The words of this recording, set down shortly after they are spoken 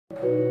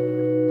Please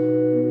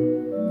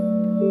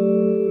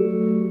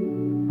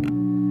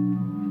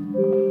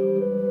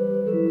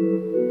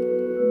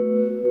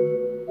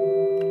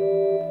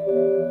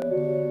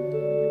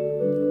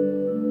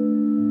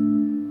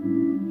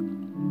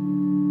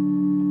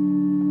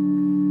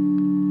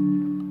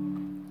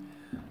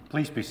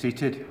be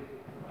seated.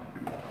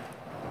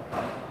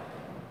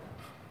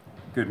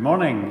 Good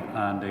morning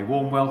and a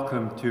warm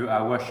welcome to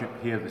our worship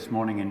here this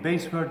morning in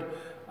Bainsford,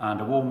 and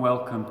a warm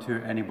welcome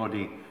to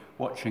anybody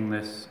watching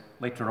this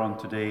later on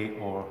today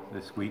or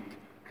this week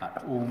at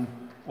home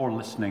or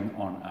listening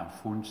on our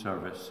phone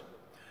service.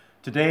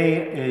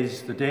 Today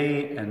is the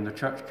day in the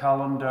church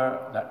calendar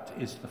that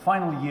is the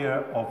final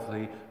year of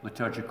the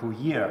liturgical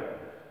year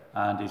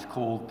and is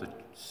called the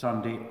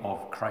Sunday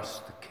of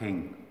Christ the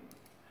King.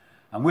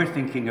 And we're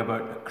thinking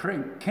about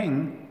a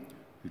king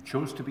who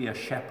chose to be a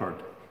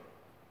shepherd.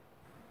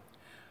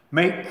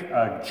 Make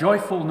a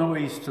joyful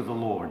noise to the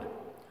Lord.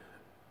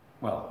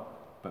 Well,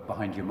 but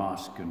behind your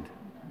mask and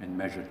in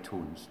measured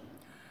tones.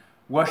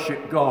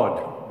 Worship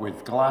God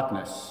with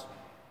gladness.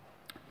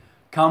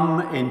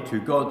 Come into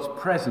God's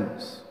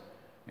presence,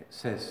 it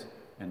says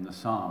in the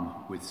psalm,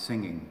 with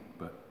singing,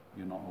 but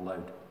you're not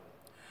allowed.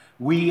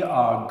 We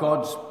are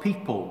God's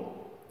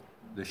people,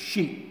 the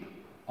sheep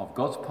of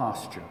God's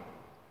pasture.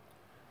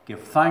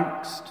 Give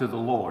thanks to the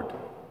Lord.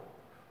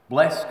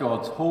 Bless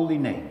God's holy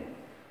name,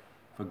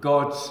 for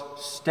God's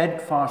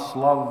steadfast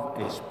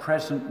love is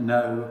present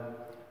now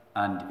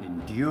and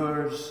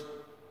endures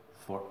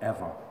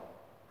forever.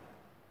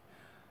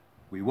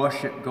 We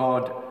worship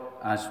God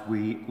as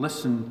we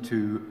listen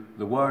to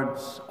the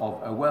words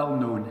of a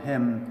well-known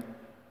hymn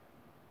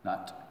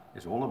that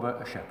is all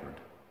about a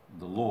shepherd.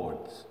 The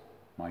Lord's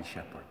my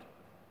shepherd.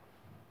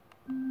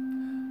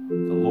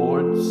 The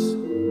Lord's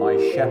my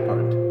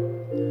shepherd.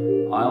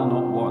 I'll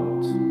not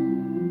want.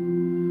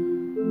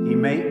 He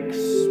makes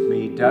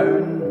me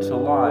down to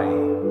lie.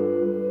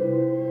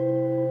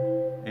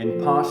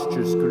 In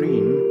pastures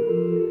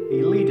green,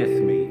 he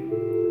leadeth me,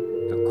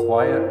 the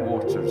quiet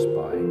waters by.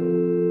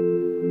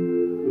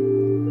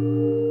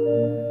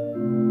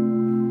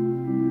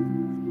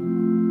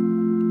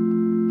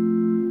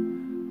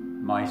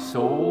 My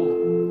soul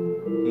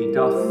he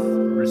doth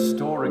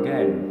restore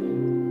again,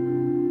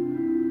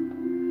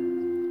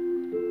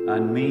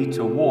 and me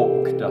to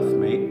walk doth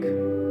make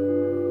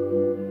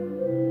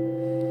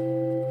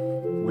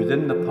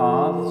within the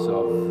paths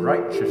of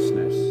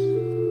righteousness,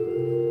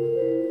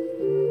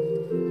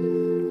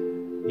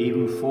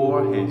 even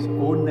for his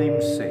own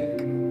name's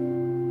sake.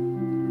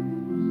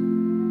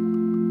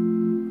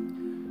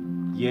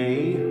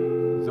 Yea,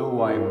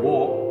 though I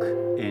walk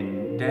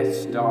in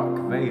death's dark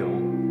vale,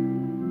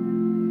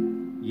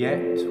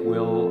 yet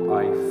will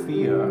I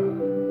fear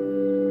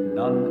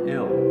none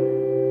ill.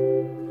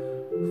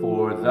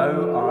 For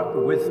thou art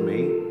with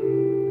me,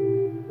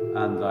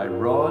 and thy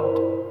rod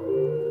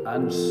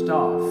and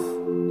staff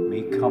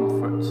me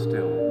comfort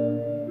still.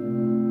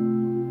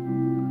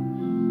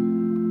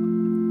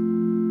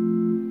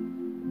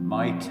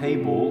 My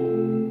table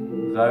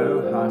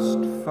thou hast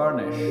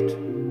furnished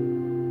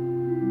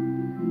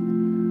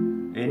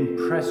in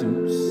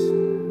presence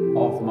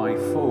of my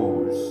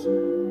foes.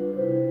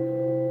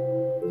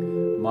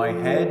 My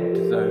head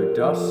thou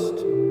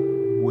dost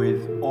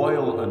with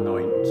oil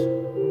anoint,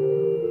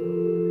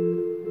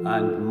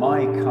 and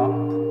my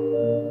cup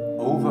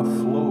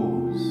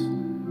overflows.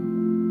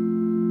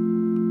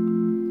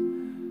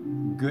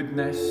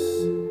 Goodness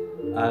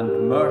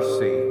and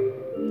mercy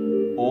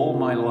all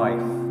my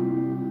life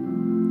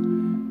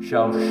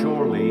shall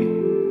surely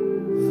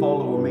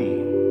follow me,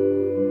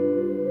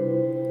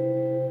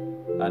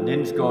 and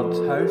in God's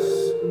house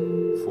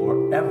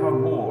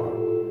forevermore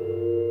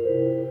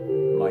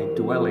my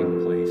dwelling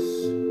place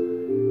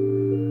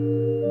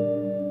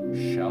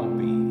shall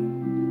be.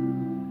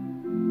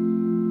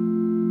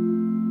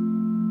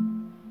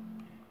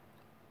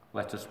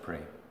 Let us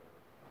pray.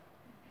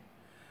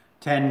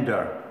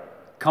 Tender,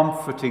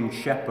 comforting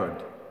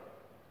shepherd,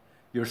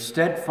 your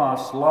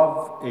steadfast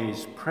love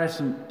is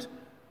present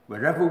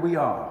wherever we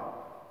are,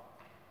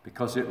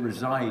 because it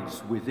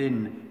resides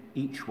within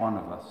each one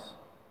of us.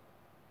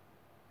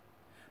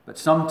 But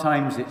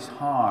sometimes it's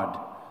hard,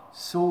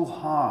 so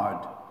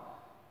hard,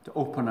 to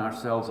open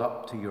ourselves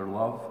up to your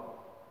love.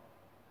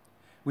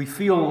 We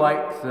feel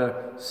like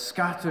the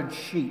scattered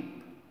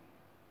sheep,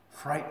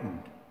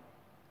 frightened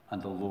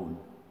and alone.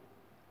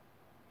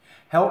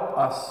 Help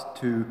us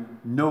to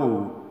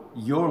know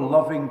your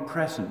loving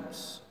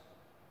presence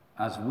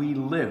as we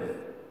live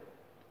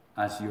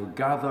as your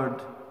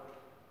gathered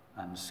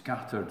and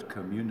scattered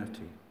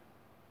community.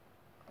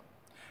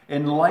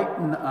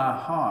 Enlighten our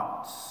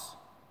hearts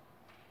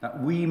that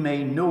we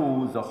may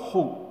know the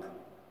hope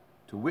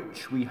to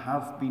which we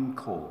have been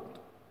called.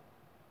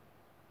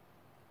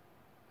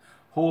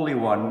 Holy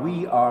One,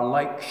 we are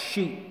like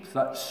sheep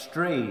that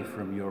stray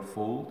from your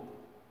fold.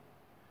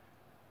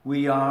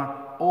 We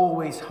are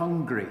always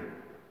hungry,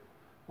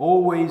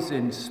 always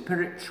in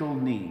spiritual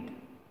need,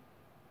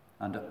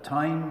 and at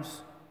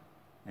times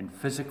in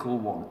physical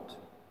want.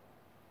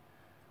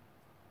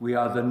 We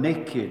are the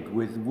naked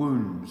with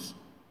wounds,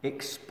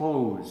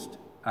 exposed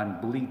and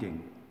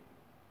bleeding.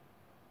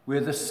 We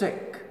are the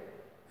sick,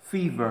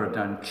 fevered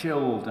and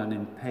chilled and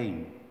in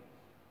pain.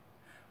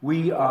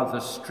 We are the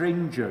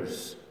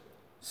strangers,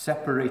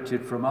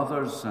 separated from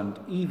others and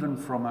even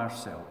from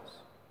ourselves.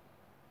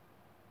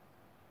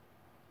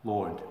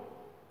 Lord,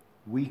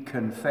 we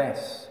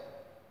confess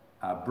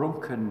our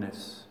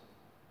brokenness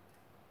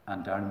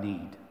and our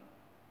need.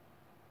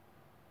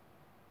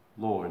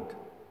 Lord,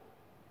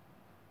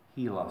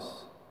 heal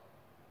us,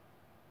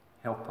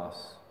 help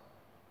us,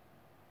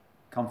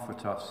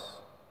 comfort us,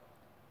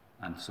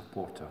 and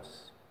support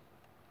us.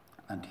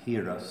 And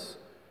hear us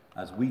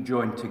as we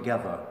join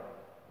together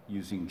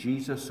using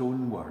Jesus'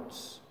 own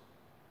words.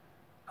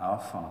 Our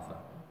Father,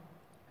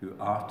 who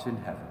art in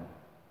heaven,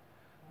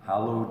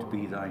 hallowed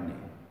be thy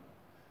name.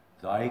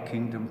 Thy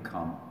kingdom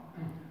come,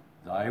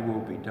 thy will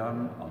be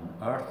done on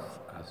earth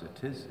as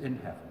it is in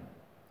heaven.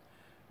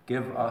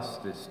 Give us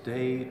this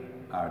day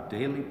our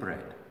daily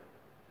bread,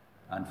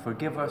 and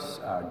forgive us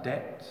our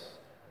debts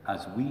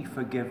as we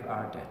forgive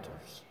our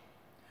debtors.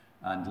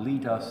 And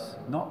lead us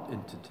not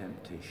into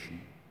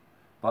temptation,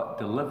 but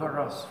deliver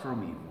us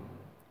from evil.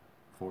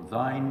 For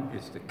thine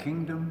is the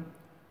kingdom,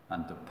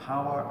 and the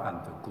power,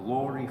 and the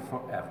glory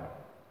forever.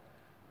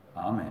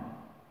 Amen.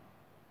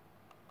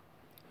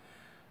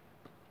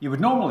 You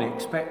would normally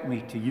expect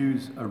me to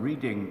use a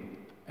reading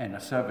in a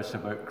service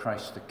about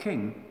Christ the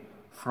King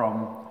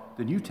from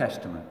the New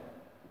Testament,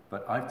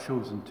 but I've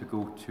chosen to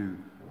go to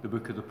the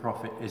book of the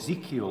prophet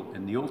Ezekiel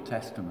in the Old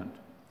Testament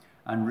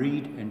and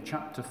read in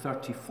chapter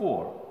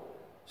 34,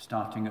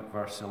 starting at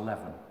verse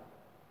 11.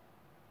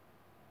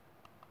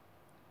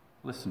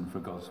 Listen for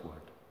God's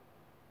word.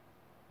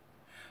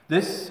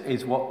 This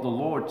is what the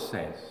Lord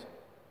says.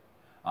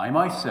 I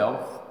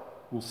myself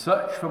will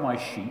search for my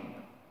sheep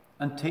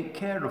and take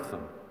care of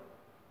them.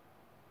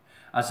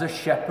 As a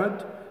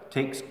shepherd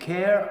takes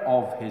care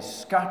of his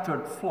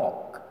scattered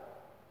flock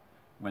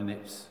when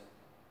it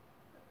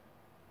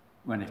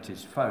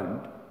is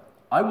found,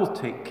 I will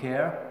take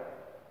care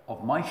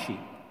of my sheep.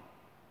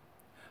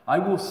 I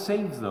will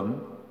save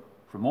them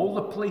from all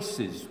the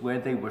places where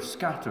they were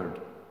scattered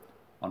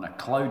on a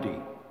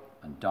cloudy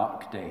and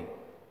dark day.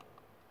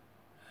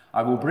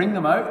 I will bring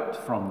them out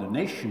from the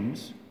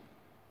nations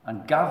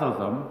and gather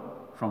them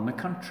from the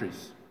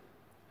countries.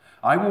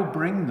 I will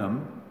bring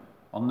them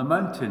on the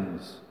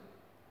mountains.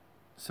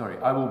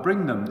 I will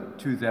bring them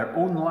to their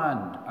own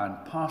land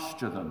and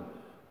pasture them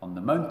on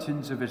the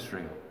mountains of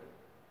Israel,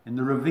 in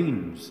the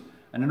ravines,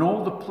 and in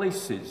all the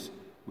places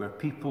where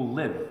people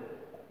live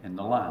in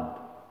the land.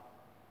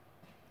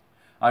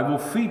 I will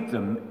feed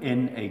them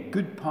in a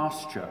good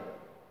pasture,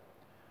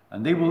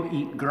 and they will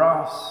eat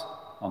grass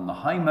on the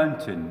high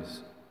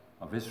mountains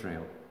of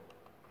Israel.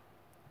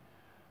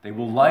 They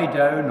will lie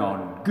down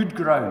on good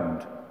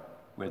ground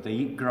where they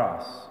eat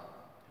grass,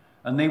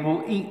 and they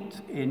will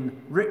eat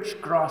in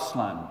rich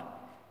grassland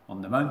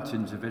on the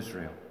mountains of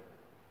Israel.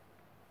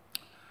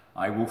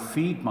 I will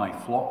feed my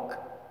flock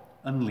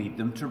and lead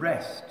them to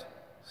rest,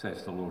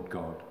 says the Lord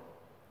God.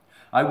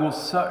 I will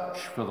search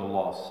for the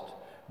lost,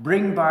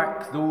 bring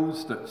back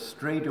those that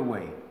strayed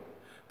away,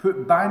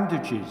 put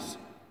bandages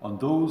on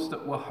those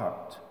that were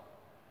hurt,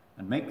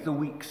 and make the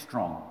weak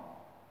strong.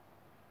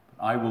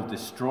 But I will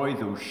destroy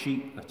those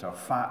sheep that are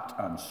fat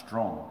and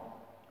strong.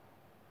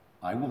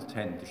 I will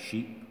tend the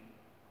sheep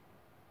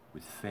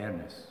with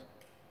fairness.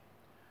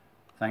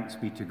 Thanks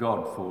be to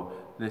God for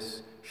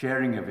this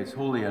sharing of his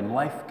holy and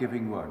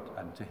life-giving word,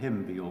 and to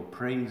him be all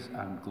praise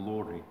and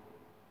glory.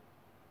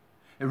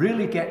 It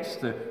really gets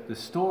the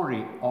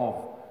story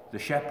of the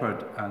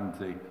shepherd and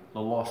the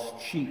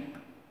lost sheep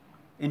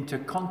into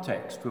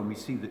context when we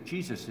see that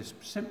Jesus is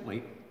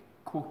simply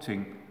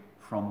quoting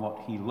from what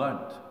he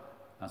learnt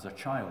as a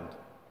child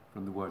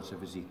from the words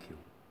of Ezekiel.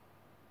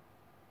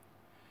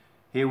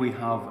 Here we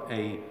have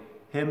a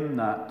hymn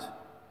that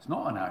is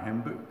not in our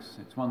hymn books.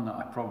 It's one that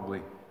I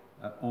probably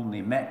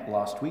only met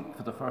last week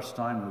for the first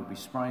time. I would be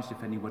surprised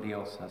if anybody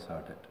else has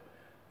heard it.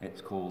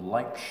 It's called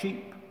Like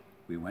Sheep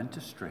We Went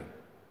Astray.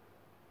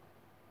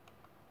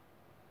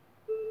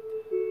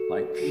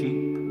 Like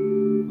sheep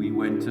we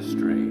went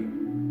astray,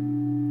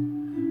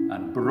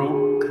 and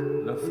broke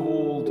the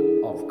fold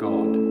of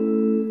God,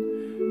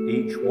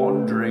 each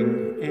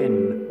wandering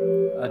in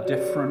a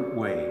different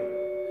way,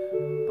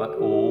 but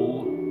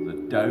all the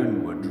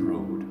downward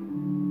road.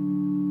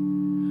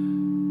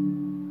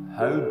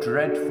 How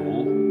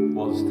dreadful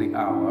was the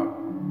hour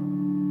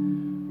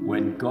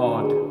when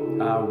God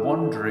our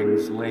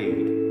wanderings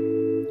laid,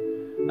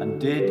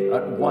 and did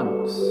at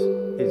once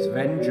his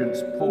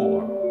vengeance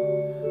pour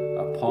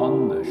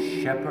upon the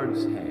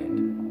shepherd's head.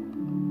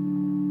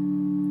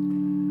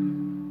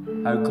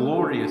 How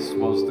glorious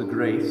was the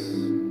grace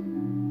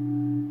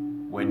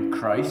when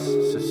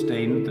Christ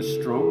sustained the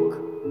stroke.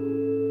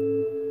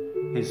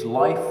 His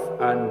life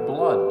and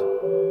blood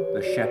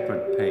the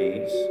shepherd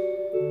pays,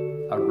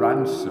 a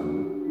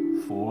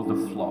ransom for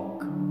the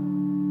flock.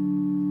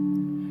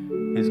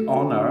 His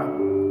honour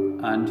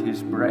and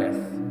his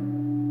breath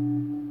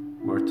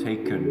were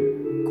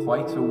taken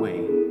quite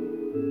away.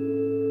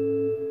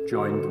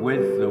 joined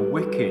with the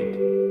wicked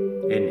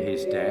in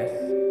his death,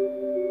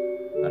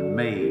 and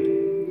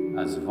made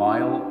as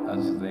vile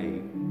as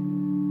they.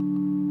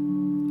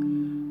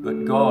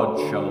 But God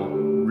shall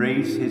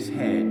raise his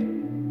head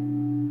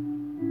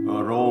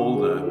o'er all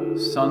the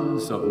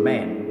sons of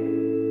men,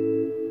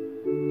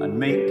 and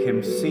make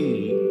him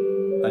see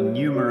a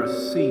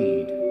numerous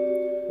seed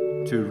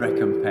to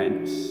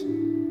recompense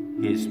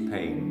his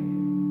pain.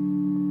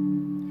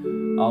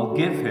 I'll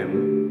give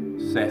him,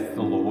 saith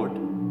the Lord,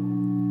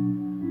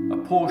 a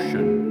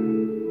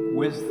portion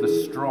with the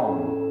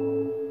strong.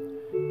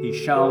 He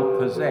shall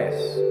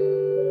possess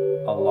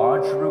a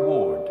large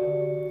reward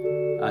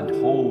and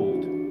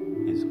hold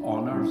his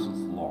honours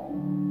long.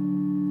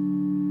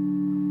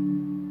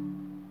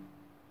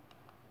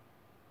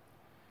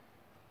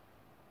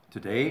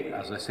 Today,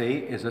 as I say,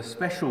 is a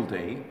special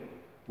day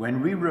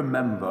when we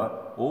remember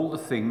all the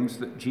things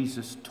that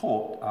Jesus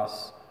taught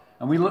us,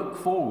 and we look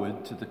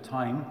forward to the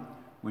time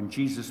when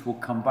Jesus will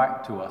come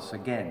back to us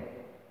again.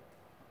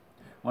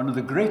 One of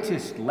the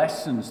greatest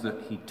lessons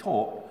that he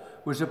taught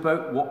was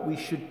about what we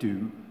should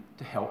do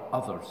to help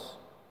others.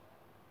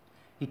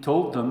 He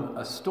told them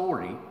a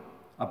story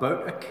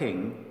about a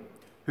king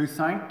who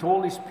thanked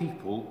all his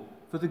people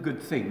for the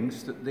good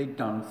things that they'd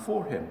done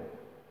for him.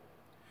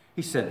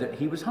 He said that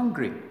he was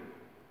hungry,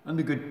 and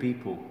the good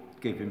people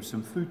gave him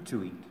some food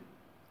to eat.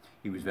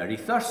 He was very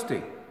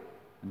thirsty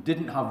and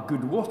didn't have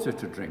good water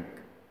to drink,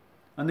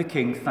 and the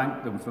king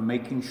thanked them for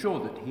making sure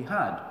that he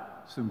had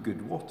some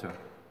good water.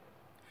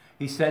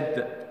 He said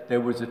that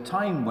there was a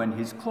time when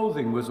his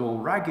clothing was all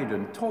ragged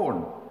and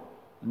torn,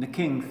 and the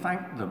king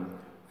thanked them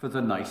for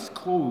the nice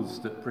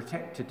clothes that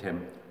protected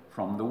him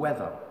from the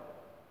weather.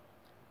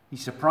 He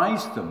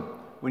surprised them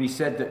when he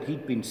said that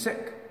he'd been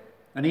sick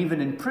and even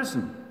in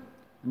prison,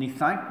 and he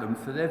thanked them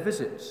for their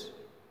visits.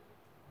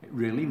 It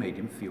really made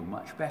him feel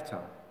much better.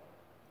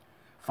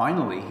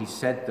 Finally, he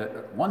said that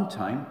at one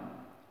time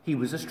he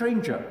was a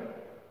stranger,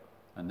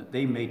 and that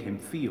they made him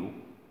feel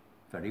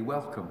very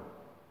welcome.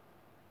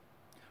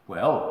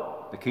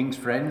 Well, the king's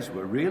friends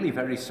were really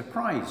very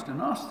surprised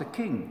and asked the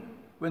king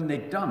when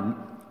they'd done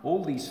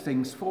all these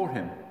things for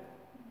him.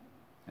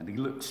 And he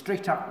looked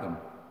straight at them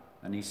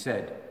and he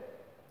said,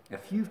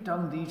 "If you've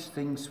done these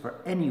things for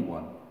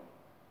anyone,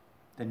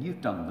 then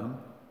you've done them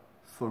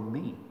for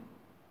me."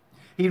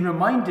 He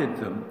reminded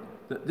them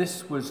that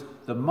this was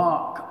the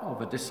mark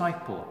of a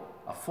disciple,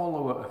 a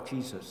follower of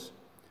Jesus,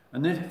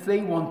 and that if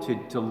they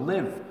wanted to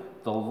live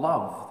the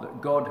love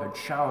that God had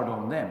showered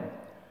on them,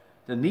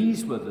 then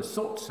these were the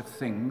sorts of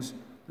things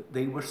that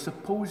they were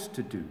supposed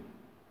to do.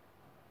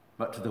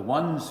 But to the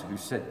ones who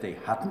said they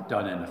hadn't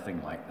done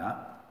anything like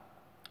that,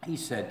 he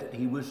said that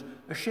he was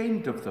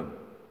ashamed of them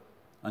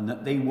and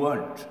that they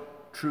weren't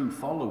true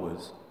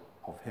followers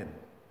of him.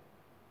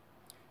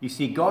 You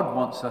see, God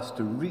wants us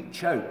to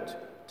reach out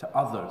to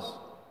others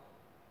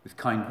with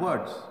kind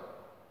words,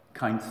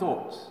 kind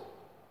thoughts,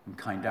 and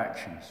kind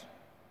actions.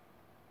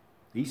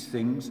 These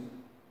things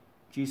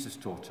Jesus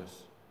taught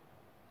us.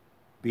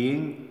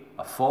 Being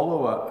a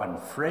follower and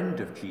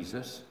friend of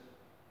Jesus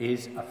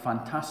is a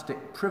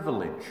fantastic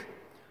privilege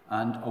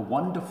and a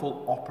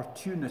wonderful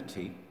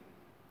opportunity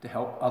to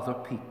help other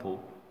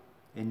people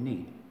in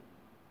need.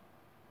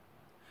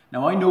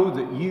 Now, I know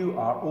that you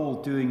are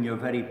all doing your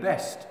very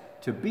best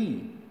to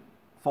be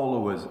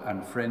followers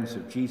and friends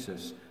of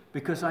Jesus,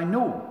 because I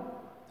know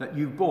that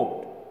you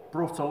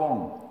brought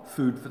along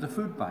food for the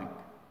food bank,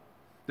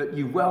 that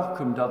you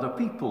welcomed other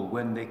people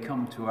when they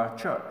come to our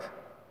church,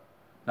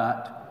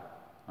 that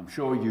I'm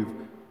sure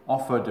you've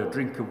offered a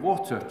drink of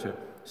water to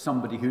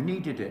somebody who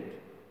needed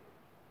it,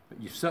 but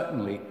you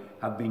certainly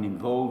have been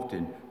involved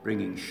in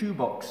bringing shoe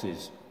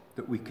boxes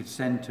that we could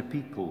send to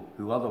people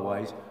who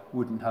otherwise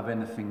wouldn't have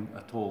anything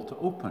at all to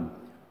open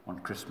on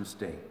Christmas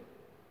Day.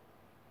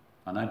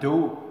 And I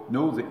do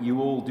know that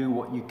you all do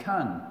what you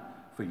can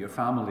for your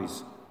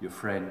families, your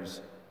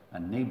friends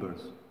and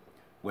neighbours,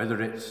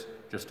 whether it's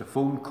just a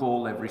phone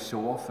call every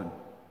so often,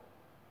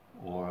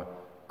 or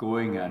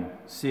going and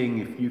seeing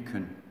if you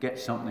can get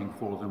something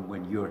for them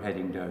when you're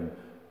heading down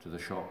to the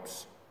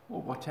shops,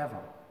 or whatever.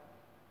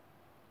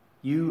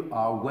 You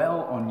are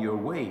well on your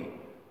way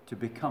to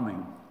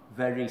becoming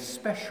very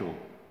special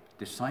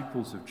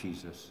disciples of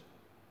Jesus.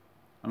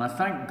 And I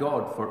thank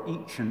God for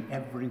each and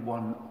every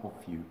one of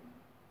you,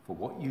 for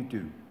what you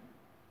do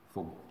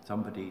for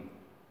somebody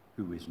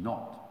who is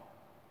not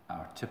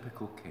our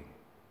typical king.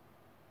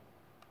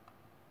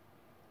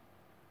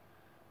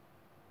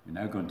 You're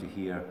now going to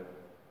hear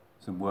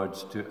some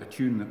words to a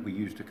tune that we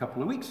used a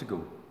couple of weeks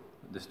ago.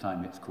 But this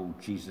time it's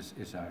called Jesus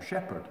is Our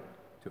Shepherd,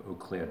 to Au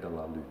Clair de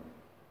la Lune.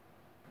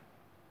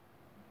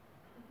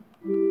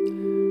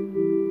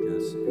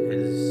 Jesus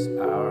is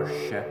our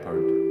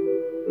shepherd.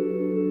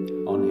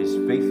 On his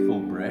faithful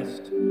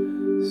breast,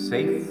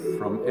 safe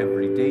from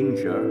every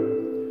danger,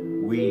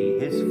 we,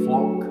 his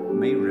flock,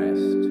 may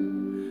rest.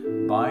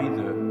 By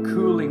the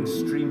cooling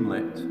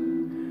streamlet,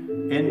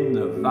 in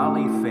the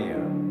valley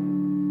fair,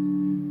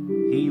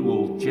 he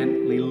will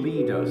gently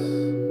lead us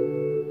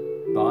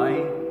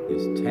by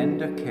his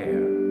tender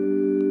care.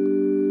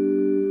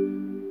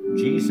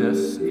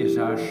 Jesus is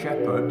our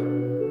shepherd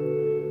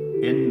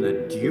in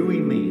the dewy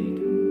mead,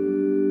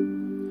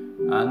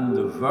 and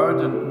the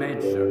verdant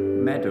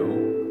meadow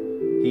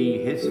he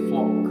his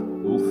flock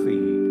will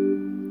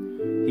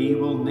feed. He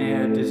will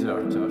ne'er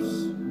desert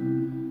us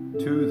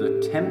to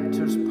the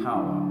tempter's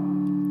power.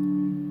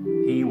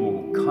 He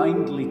will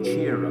kindly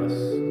cheer us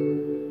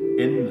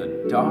in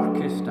the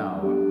darkest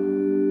hour.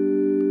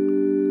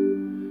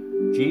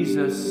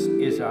 Jesus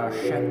is our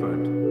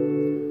shepherd,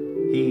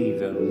 he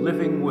the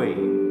living way.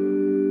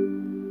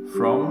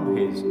 From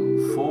his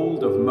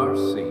fold of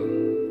mercy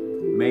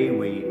may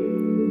we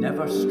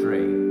never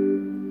stray.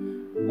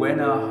 When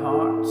our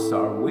hearts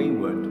are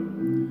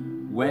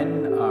wayward,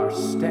 when our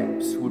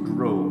steps would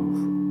rove,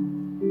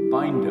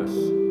 bind us,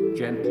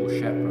 gentle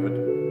shepherd,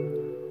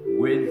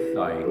 with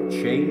thy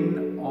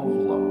chain of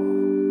love.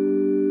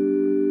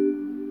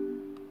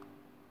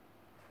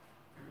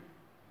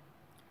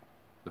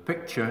 The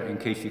picture, in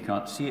case you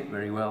can't see it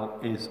very well,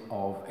 is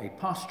of a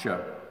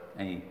pasture,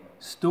 a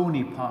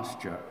stony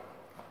pasture,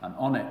 and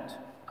on it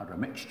are a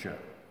mixture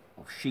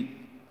of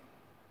sheep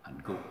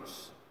and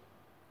goats.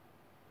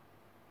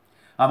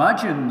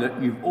 Imagine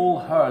that you've all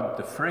heard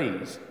the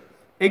phrase,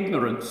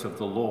 ignorance of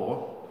the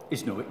law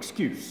is no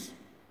excuse.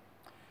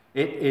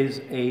 It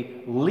is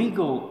a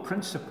legal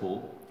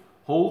principle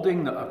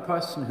holding that a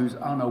person who's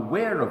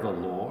unaware of a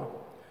law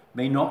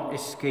may not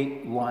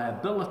escape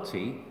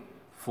liability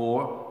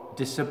for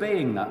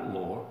disobeying that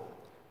law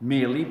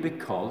merely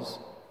because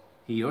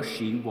he or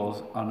she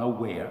was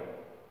unaware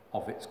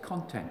of its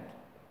content.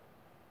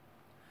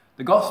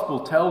 The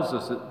gospel tells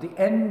us at the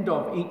end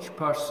of each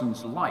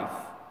person's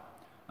life,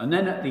 and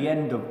then at the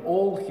end of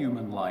all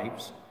human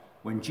lives,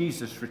 when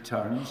Jesus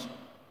returns,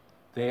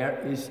 there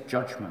is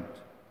judgment,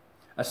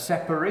 a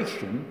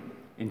separation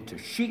into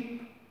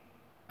sheep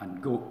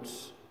and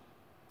goats.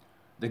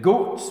 The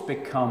goats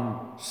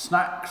become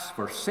snacks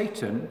for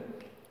Satan,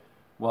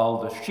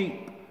 while the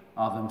sheep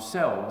are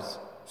themselves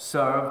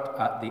served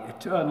at the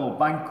eternal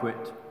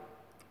banquet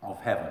of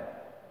heaven.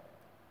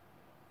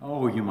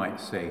 Oh, you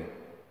might say,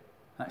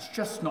 that's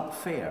just not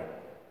fair.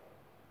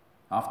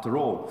 After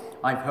all,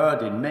 I've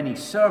heard in many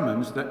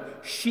sermons that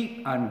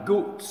sheep and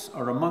goats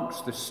are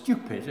amongst the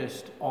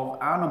stupidest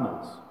of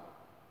animals.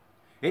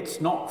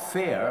 It's not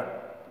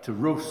fair to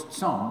roast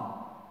some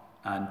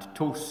and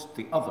toast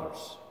the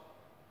others,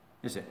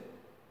 is it?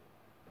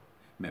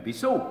 Maybe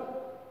so,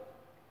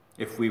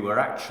 if we were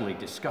actually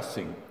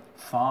discussing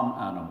farm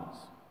animals.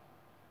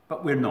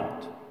 But we're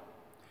not.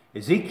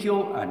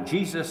 Ezekiel and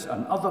Jesus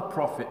and other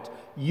prophets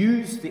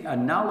use the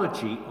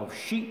analogy of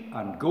sheep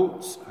and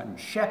goats and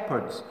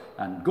shepherds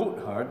and goat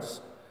herds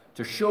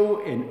to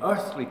show in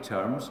earthly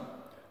terms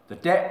the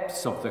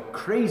depths of the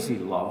crazy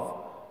love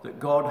that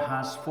God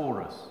has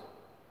for us.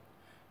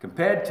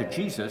 Compared to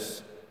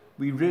Jesus,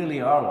 we really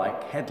are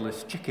like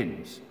headless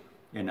chickens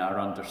in our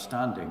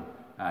understanding,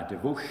 our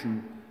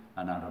devotion,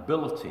 and our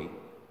ability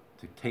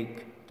to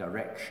take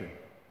direction.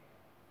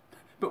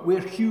 But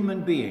we're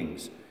human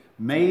beings,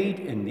 made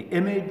in the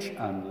image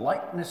and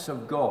likeness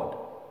of God.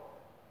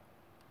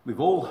 We've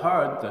all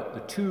heard that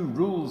the two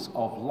rules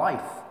of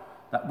life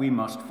that we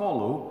must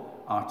follow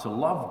are to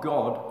love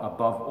God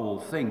above all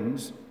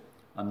things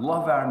and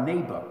love our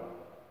neighbour,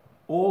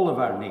 all of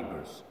our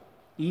neighbours,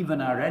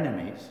 even our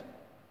enemies,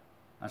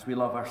 as we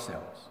love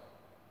ourselves.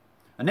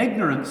 And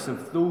ignorance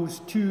of those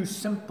two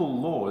simple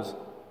laws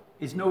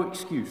is no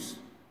excuse.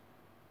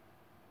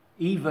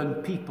 Even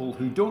people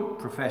who don't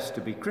profess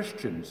to be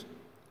Christians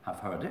have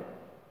heard it.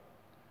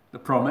 The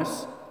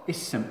promise is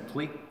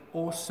simply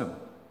awesome.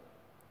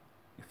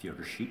 If you're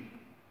a sheep,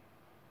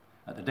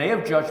 at the day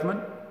of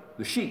judgment,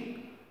 the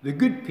sheep, the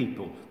good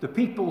people, the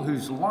people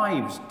whose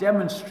lives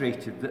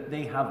demonstrated that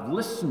they have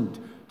listened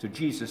to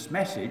Jesus'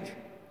 message,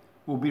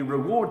 will be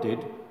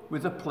rewarded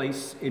with a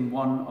place in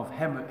one of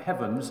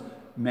heaven's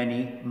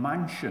many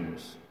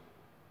mansions.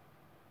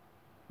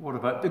 What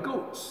about the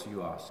goats,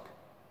 you ask?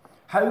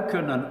 How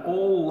can an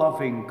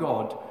all-loving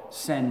God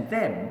send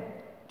them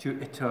to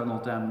eternal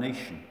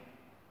damnation?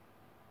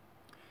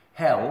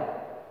 Hell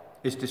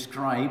is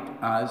described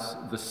as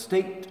the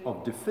state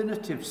of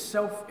definitive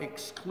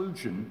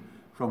self-exclusion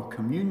from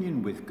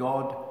communion with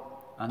God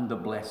and the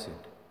blessed.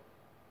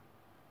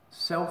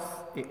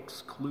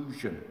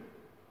 Self-exclusion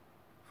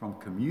from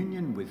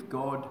communion with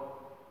God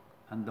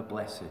and the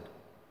blessed.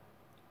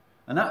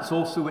 And that's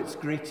also its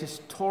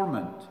greatest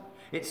torment,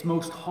 its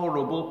most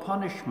horrible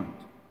punishment.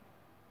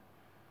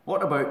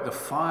 What about the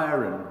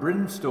fire and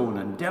brimstone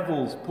and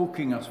devils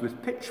poking us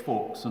with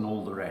pitchforks and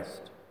all the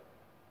rest?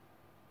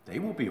 They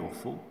will be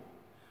awful,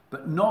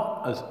 but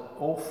not as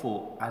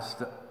awful as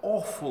the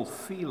awful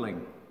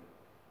feeling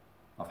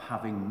of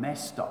having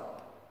messed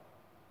up,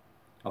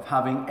 of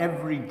having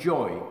every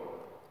joy,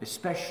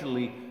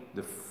 especially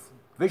the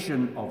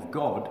vision of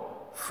God,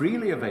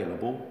 freely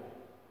available,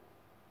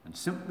 and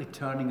simply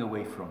turning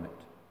away from it.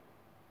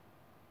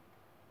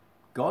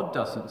 God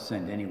doesn't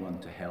send anyone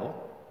to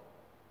hell.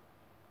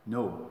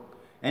 No.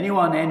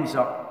 Anyone ends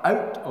up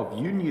out of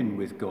union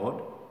with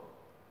God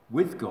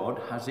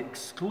has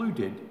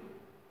excluded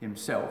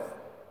himself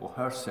or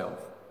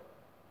herself,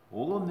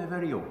 all on their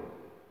very own.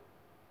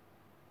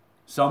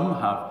 Some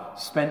have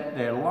spent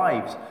their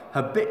lives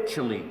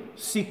habitually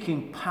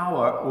seeking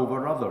power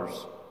over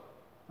others.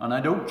 And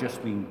I don't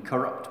just mean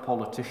corrupt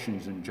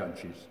politicians and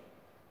judges.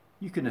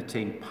 You can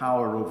attain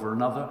power over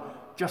another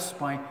just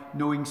by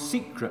knowing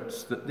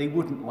secrets that they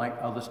wouldn't like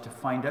others to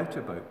find out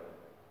about.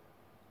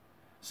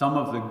 Some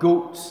of the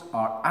goats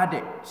are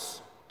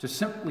addicts to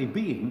simply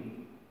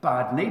being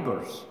bad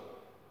neighbours.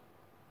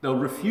 They'll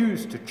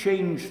refuse to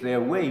change their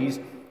ways,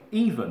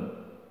 even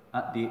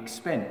at the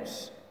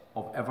expense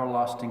of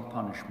everlasting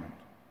punishment.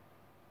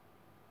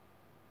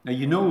 Now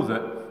you know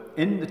that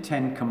in the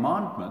 10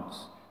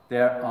 Commandments,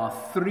 there are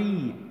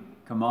 3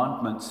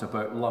 commandments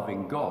about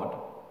loving God,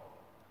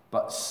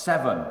 but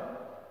 7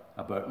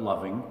 about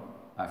loving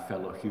our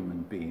fellow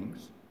human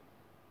beings.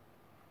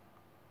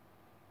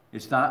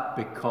 Is that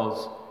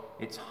because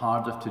it's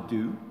harder to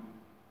do,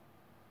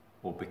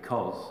 or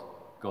because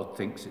God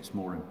thinks it's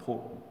more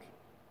important?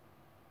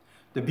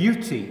 The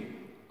beauty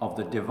of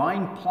the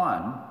divine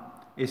plan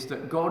is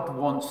that God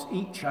wants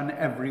each and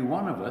every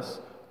one of us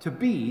to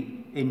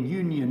be in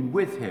union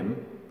with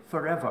him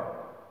forever.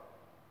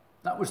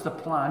 That was the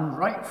plan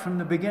right from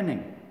the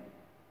beginning.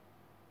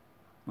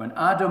 When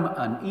Adam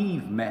and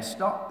Eve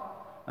messed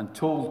up and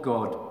told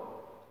God,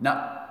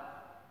 "Nah,"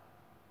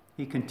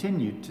 he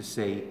continued to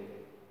say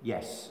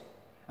yes.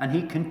 And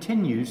he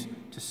continues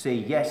to say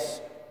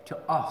yes to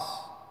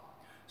us.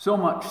 So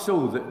much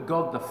so that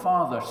God the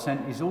Father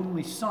sent his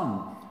only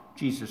Son,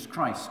 Jesus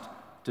Christ,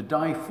 to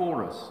die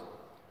for us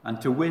and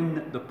to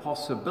win the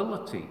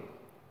possibility,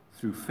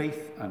 through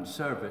faith and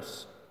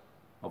service,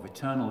 of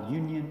eternal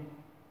union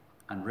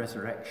and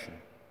resurrection.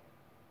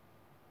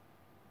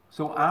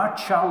 So our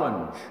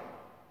challenge,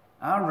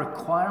 our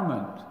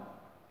requirement,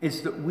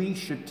 is that we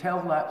should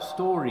tell that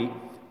story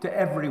to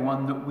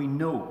everyone that we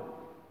know,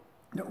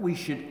 that we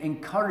should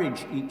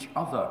encourage each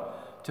other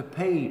to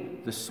pay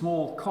the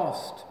small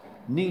cost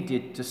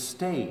needed to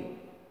stay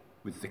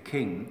with the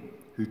King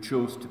who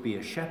chose to be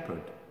a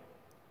shepherd,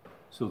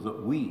 so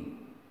that we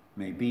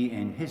may be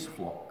in his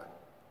flock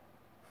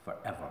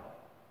forever.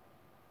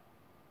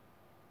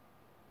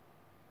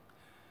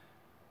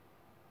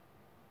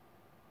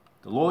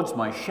 The Lord's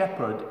My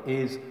Shepherd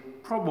is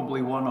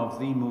probably one of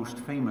the most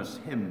famous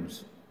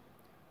hymns.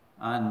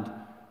 And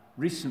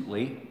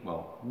recently,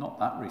 well, not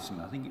that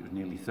recent, I think it was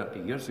nearly 30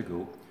 years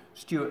ago,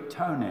 Stuart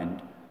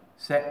Townend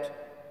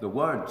set the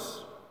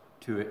words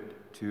to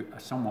it to a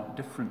somewhat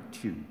different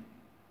tune.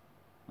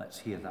 Let's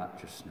hear that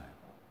just now.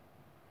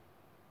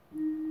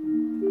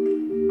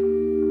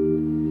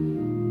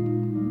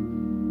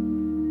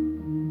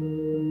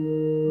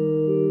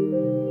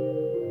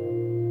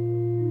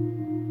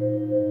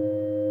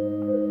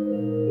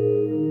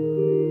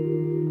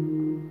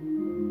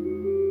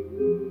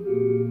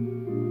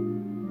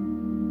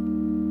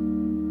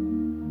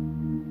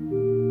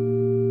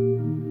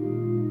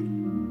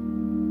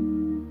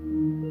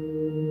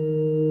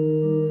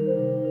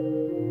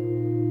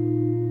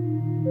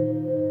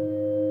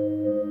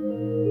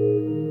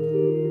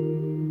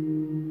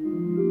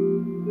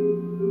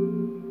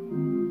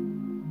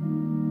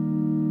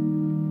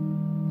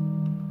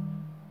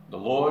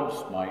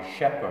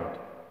 Shepherd,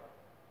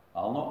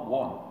 I'll not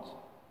want.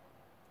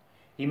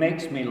 He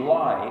makes me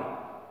lie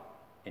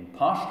in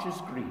pastures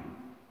green.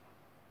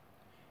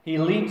 He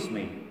leads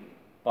me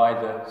by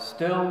the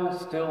still,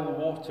 still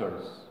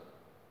waters.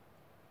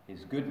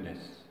 His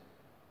goodness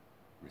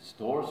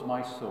restores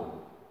my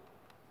soul.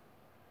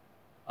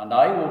 And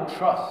I will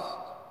trust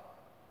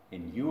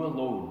in you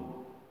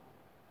alone.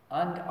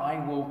 And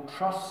I will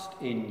trust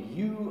in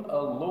you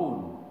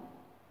alone,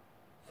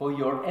 for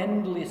your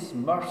endless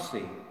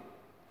mercy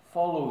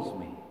follows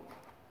me.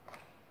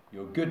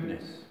 Your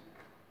goodness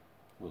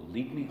will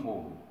lead me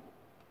home.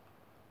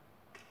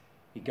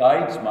 He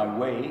guides my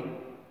way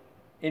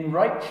in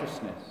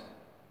righteousness,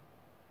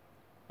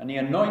 and he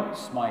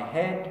anoints my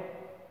head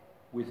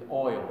with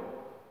oil,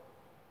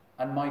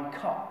 and my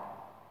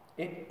cup,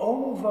 it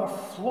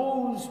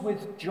overflows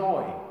with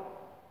joy.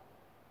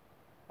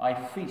 I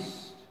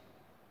feast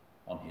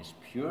on his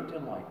pure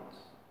delights,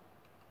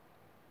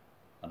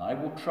 and I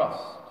will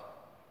trust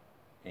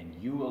in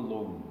you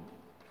alone.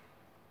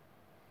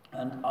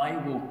 And I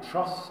will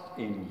trust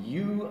in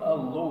you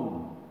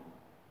alone,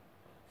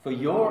 for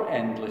your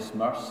endless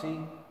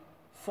mercy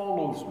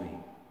follows me.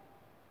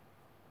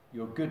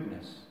 Your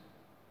goodness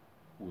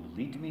will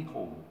lead me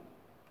home.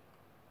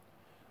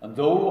 And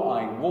though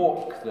I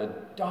walk the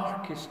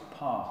darkest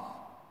path,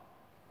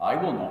 I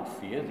will not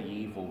fear the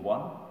evil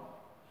one,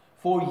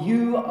 for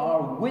you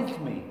are with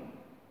me,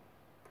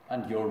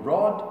 and your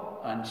rod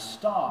and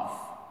staff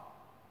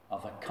are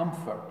the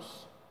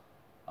comforts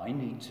I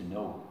need to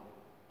know.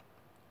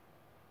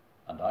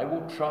 And I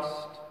will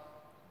trust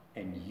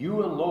in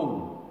you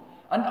alone,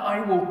 and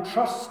I will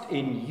trust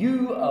in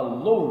you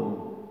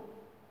alone,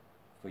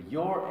 for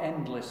your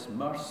endless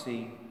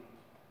mercy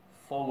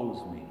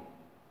follows me.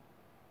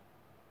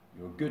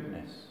 Your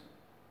goodness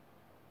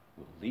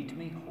will lead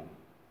me home.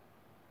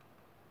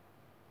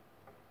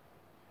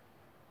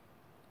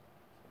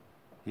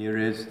 Here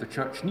is the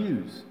church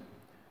news.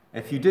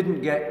 If you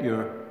didn't get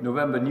your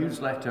November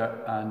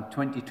newsletter and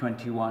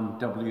 2021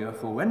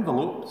 WFO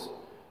envelopes,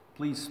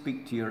 please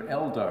speak to your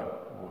elder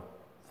or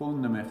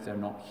phone them if they're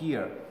not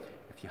here,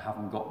 if you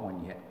haven't got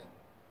one yet.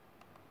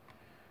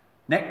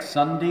 Next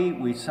Sunday,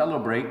 we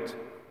celebrate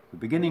the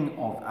beginning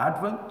of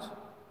Advent,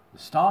 the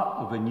start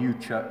of a new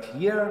church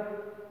year,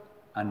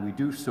 and we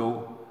do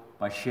so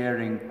by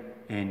sharing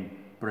in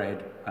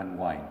bread and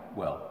wine.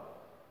 Well,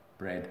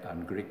 bread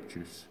and grape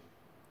juice.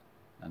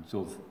 And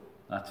so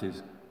that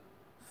is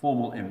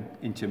formal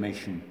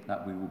intimation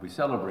that we will be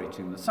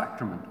celebrating the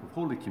sacrament of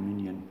Holy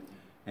Communion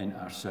in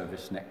our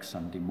service next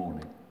Sunday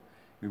morning.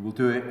 We will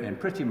do it in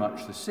pretty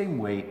much the same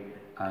way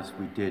as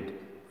we did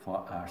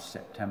for our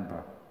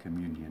September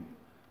communion,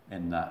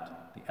 in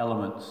that the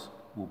elements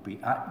will be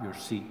at your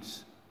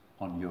seats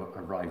on your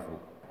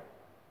arrival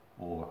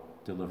or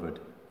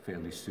delivered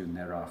fairly soon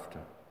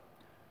thereafter.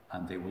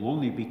 And they will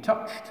only be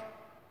touched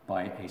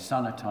by a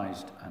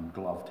sanitized and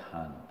gloved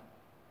hand.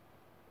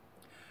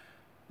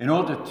 In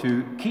order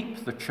to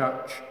keep the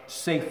church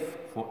safe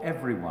for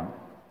everyone,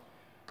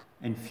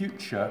 in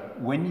future,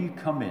 when you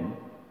come in,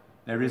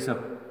 there is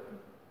a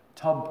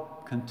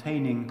tub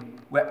containing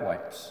wet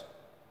wipes,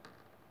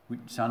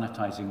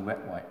 sanitizing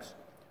wet wipes.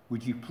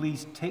 Would you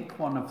please take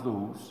one of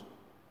those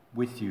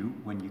with you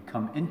when you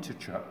come into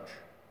church,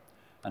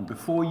 and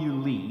before you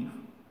leave,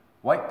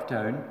 wipe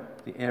down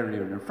the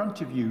area in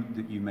front of you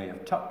that you may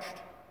have touched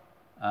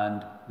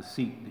and the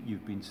seat that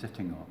you've been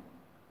sitting on,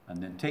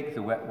 and then take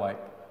the wet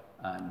wipe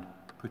and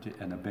put it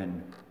in a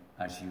bin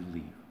as you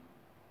leave.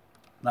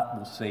 That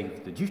will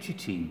save the duty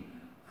team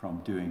from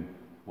doing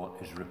what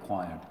is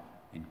required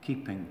in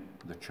keeping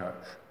the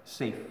church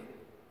safe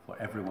for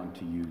everyone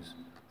to use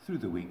through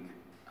the week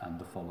and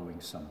the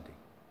following Sunday.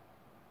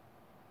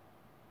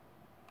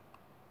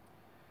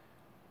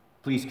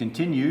 Please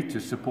continue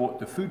to support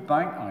the food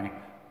bank.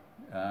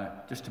 I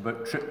just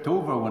about tripped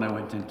over when I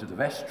went into the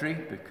vestry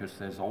because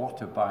there's a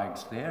lot of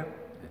bags there.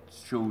 It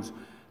shows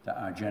that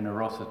our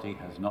generosity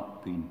has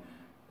not been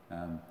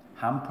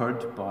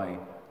hampered by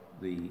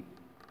the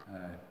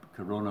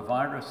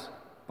coronavirus,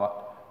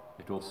 but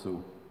it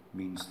also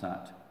means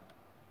that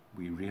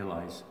we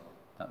realise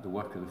that the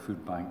work of the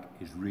food bank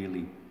is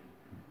really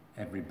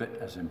every bit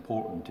as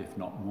important, if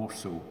not more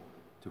so,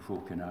 to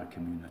folk in our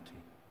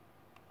community.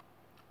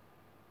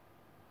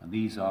 And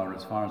these are,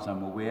 as far as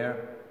I'm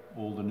aware,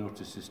 all the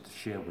notices to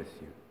share with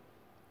you.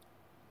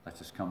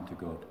 Let us come to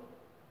God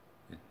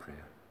in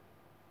prayer.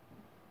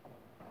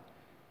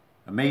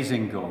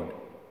 Amazing God,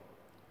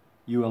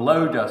 you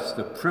allowed us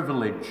the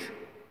privilege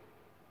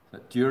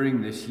that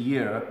during this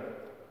year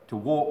to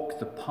walk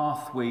the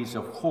pathways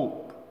of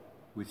hope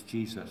with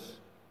Jesus.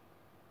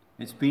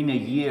 It's been a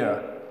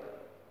year,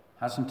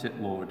 hasn't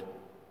it, Lord,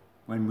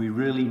 when we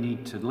really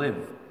need to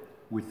live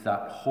with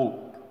that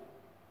hope.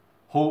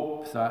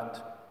 Hope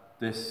that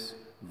this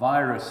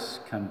virus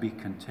can be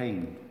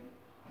contained.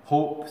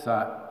 Hope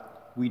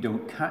that we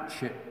don't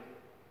catch it.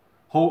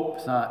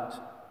 Hope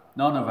that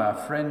none of our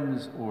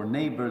friends or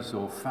neighbours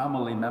or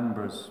family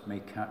members may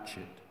catch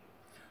it.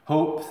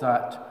 Hope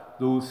that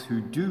those who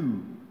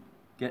do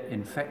get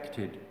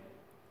infected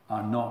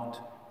are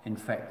not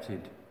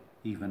infected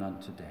even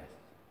unto death.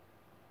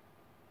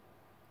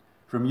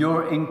 From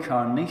your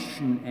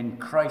incarnation in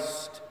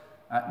Christ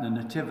at the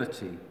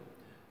Nativity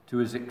to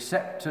his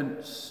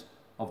acceptance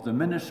of the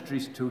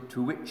ministries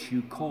to which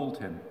you called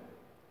him,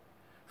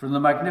 from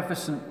the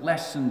magnificent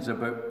lessons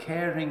about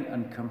caring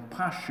and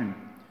compassion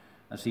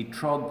as he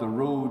trod the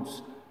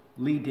roads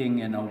leading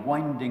in a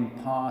winding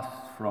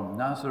path from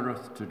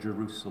Nazareth to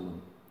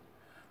Jerusalem,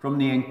 from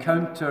the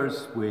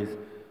encounters with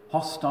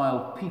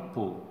hostile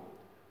people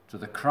to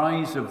the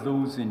cries of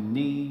those in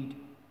need,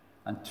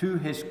 and to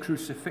his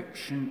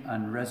crucifixion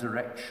and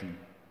resurrection,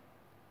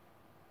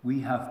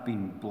 we have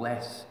been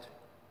blessed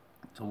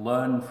to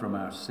learn from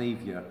our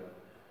Saviour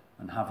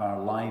and have our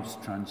lives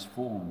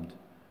transformed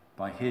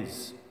by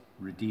his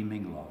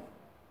redeeming love.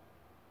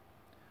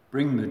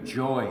 Bring the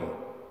joy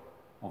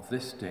of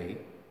this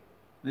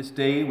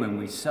day when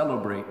we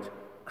celebrate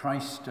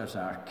Christ as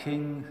our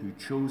King who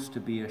chose to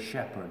be a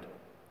shepherd,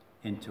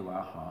 into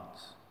our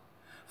hearts.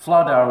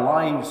 Flood our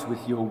lives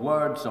with your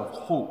words of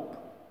hope,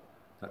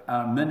 that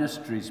our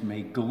ministries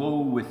may glow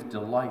with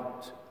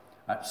delight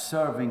at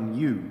serving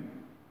you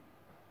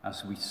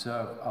as we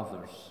serve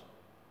others.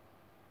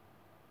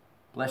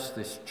 Bless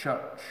this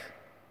church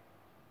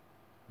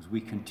as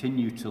we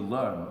continue to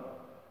learn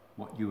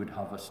what you would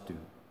have us do.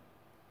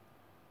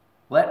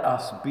 Let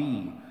us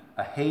be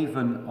a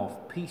haven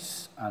of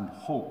peace and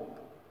hope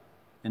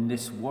in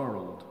this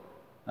world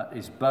that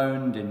is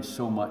bound in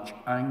so much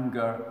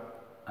anger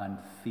and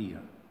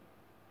fear.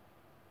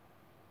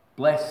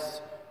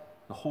 Bless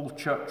the whole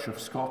Church of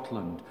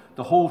Scotland,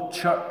 the whole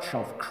Church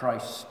of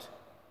Christ.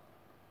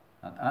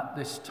 And at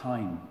this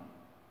time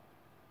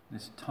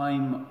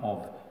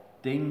of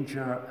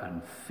danger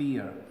and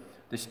fear,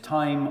 this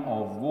time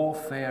of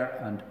warfare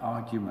and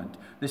argument,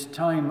 this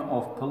time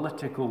of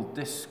political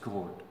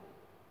discord,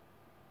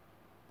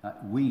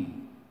 that we,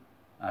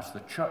 as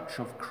the Church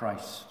of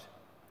Christ,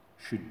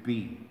 should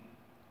be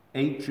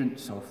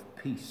agents of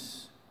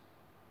peace,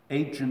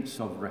 agents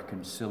of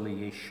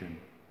reconciliation,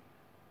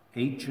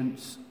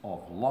 agents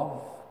of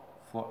love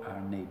for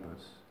our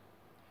neighbours.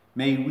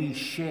 May we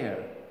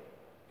share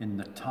in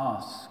the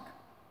task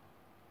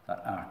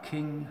that our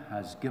King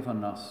has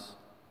given us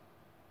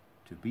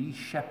to be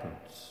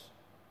shepherds,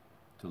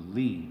 to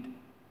lead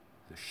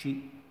the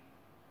sheep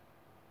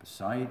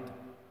beside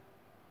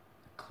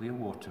the clear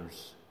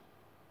waters,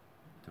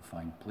 to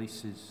find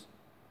places,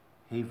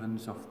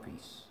 havens of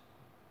peace.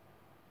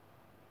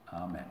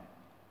 Amen.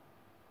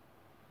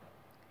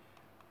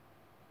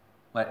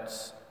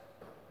 Let's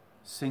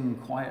sing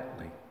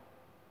quietly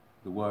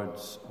the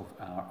words of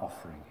our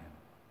offering hymn.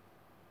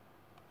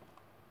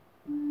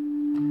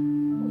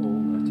 All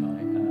that I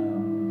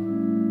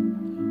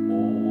am,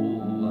 all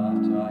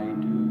that I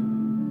do,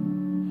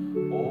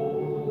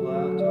 all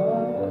that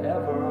I'll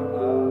ever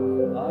have,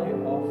 I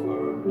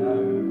offer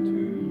now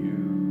to you.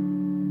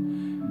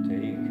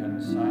 Take and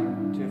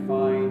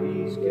sanctify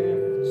these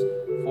gifts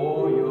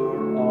for your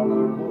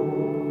honour,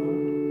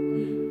 Lord,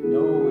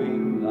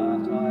 knowing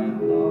that I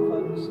love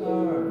and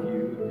serve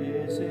you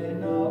is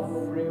enough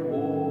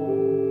reward.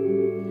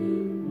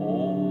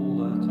 All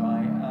that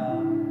I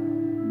am,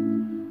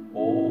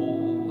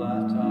 all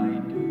that I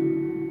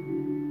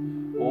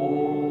do,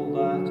 all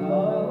that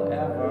I'll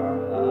ever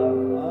have,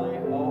 I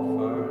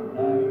offer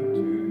now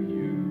to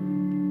you.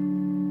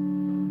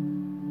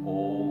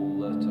 All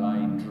that I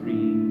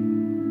dream,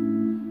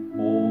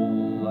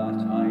 all that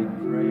I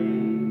pray,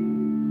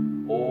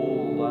 all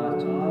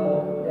that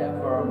I'll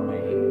ever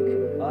make,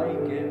 I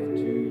give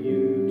to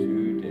you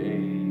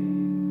today.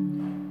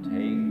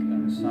 Take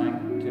and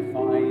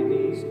sanctify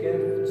these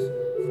gifts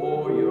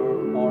for your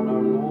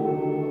honour,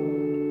 Lord,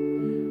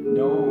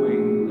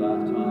 knowing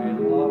that I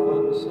love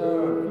and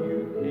serve you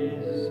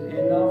is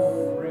enough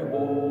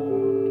reward.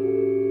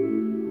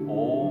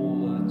 All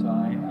that I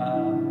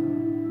am,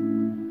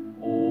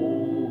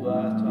 all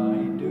that I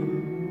do,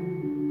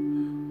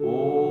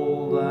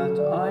 all that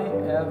I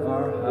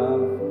ever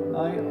have,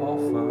 I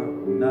offer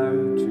now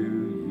to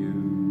you.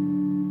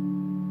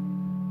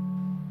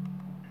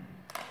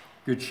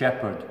 Good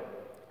Shepherd,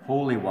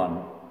 Holy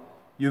One,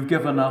 you've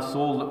given us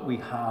all that we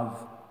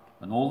have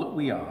and all that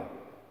we are.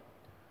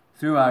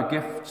 Through our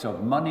gifts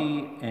of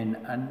money and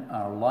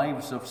our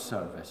lives of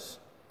service,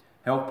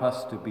 help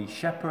us to be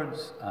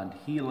shepherds and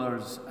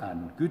healers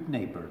and good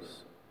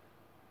neighbours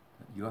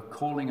that you are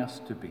calling us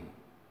to be.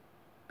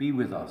 Be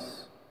with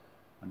us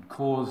and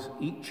cause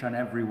each and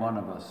every one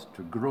of us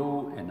to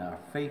grow in our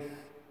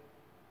faith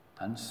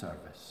and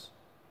service.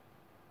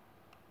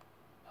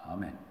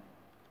 Amen.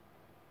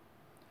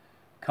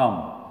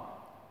 Come,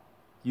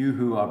 you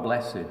who are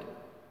blessed,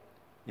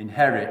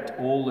 inherit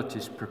all that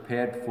is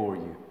prepared for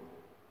you.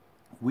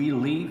 We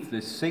leave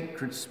this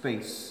sacred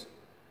space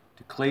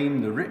to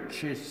claim the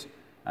riches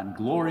and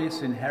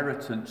glorious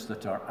inheritance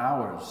that are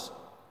ours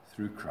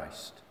through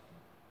Christ.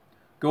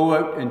 Go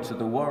out into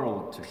the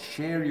world to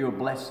share your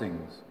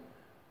blessings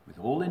with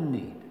all in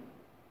need,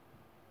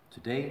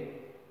 today,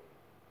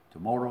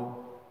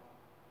 tomorrow,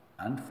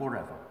 and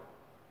forever.